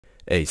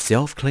A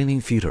self-cleaning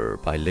filter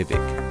by LIVIC.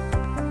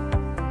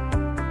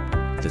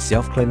 The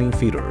self-cleaning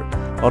filter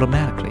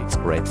automatically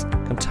scrapes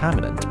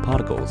contaminant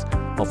particles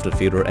off the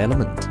filter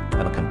element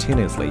and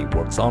continuously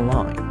works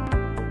online.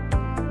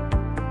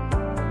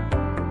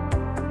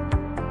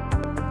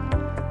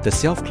 The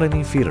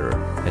self-cleaning filter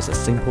has a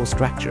simple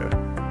structure,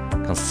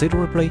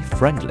 considerably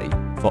friendly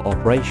for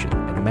operation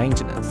and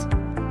maintenance.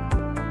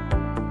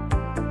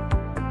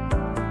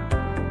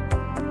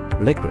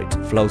 Liquid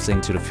flows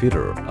into the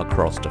filter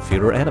across the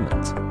filter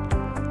element.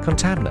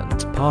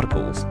 Contaminant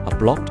particles are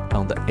blocked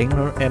on the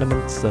inner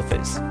element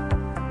surface.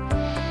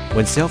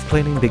 When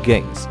self-cleaning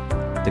begins,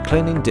 the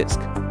cleaning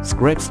disc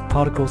scrapes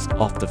particles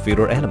off the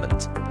filter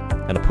element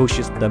and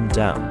pushes them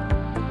down.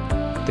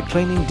 The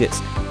cleaning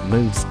disc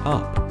moves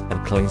up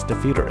and cleans the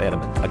filter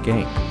element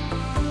again.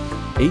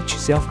 Each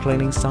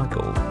self-cleaning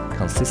cycle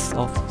consists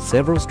of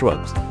several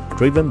strokes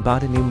driven by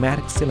the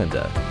pneumatic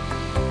cylinder.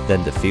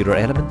 Then the filter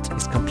element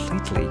is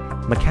completely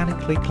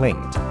mechanically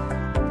cleaned.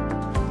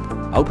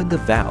 Open the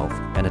valve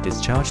and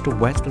discharge the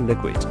waste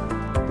liquid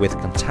with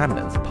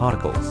contaminant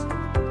particles.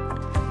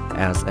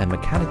 As a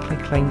mechanically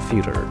cleaned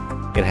filter,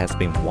 it has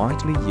been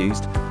widely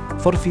used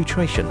for the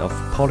filtration of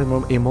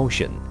polymer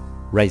emulsion,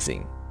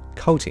 resin,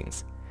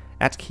 coatings,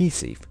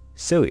 adhesive,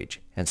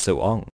 sewage, and so on.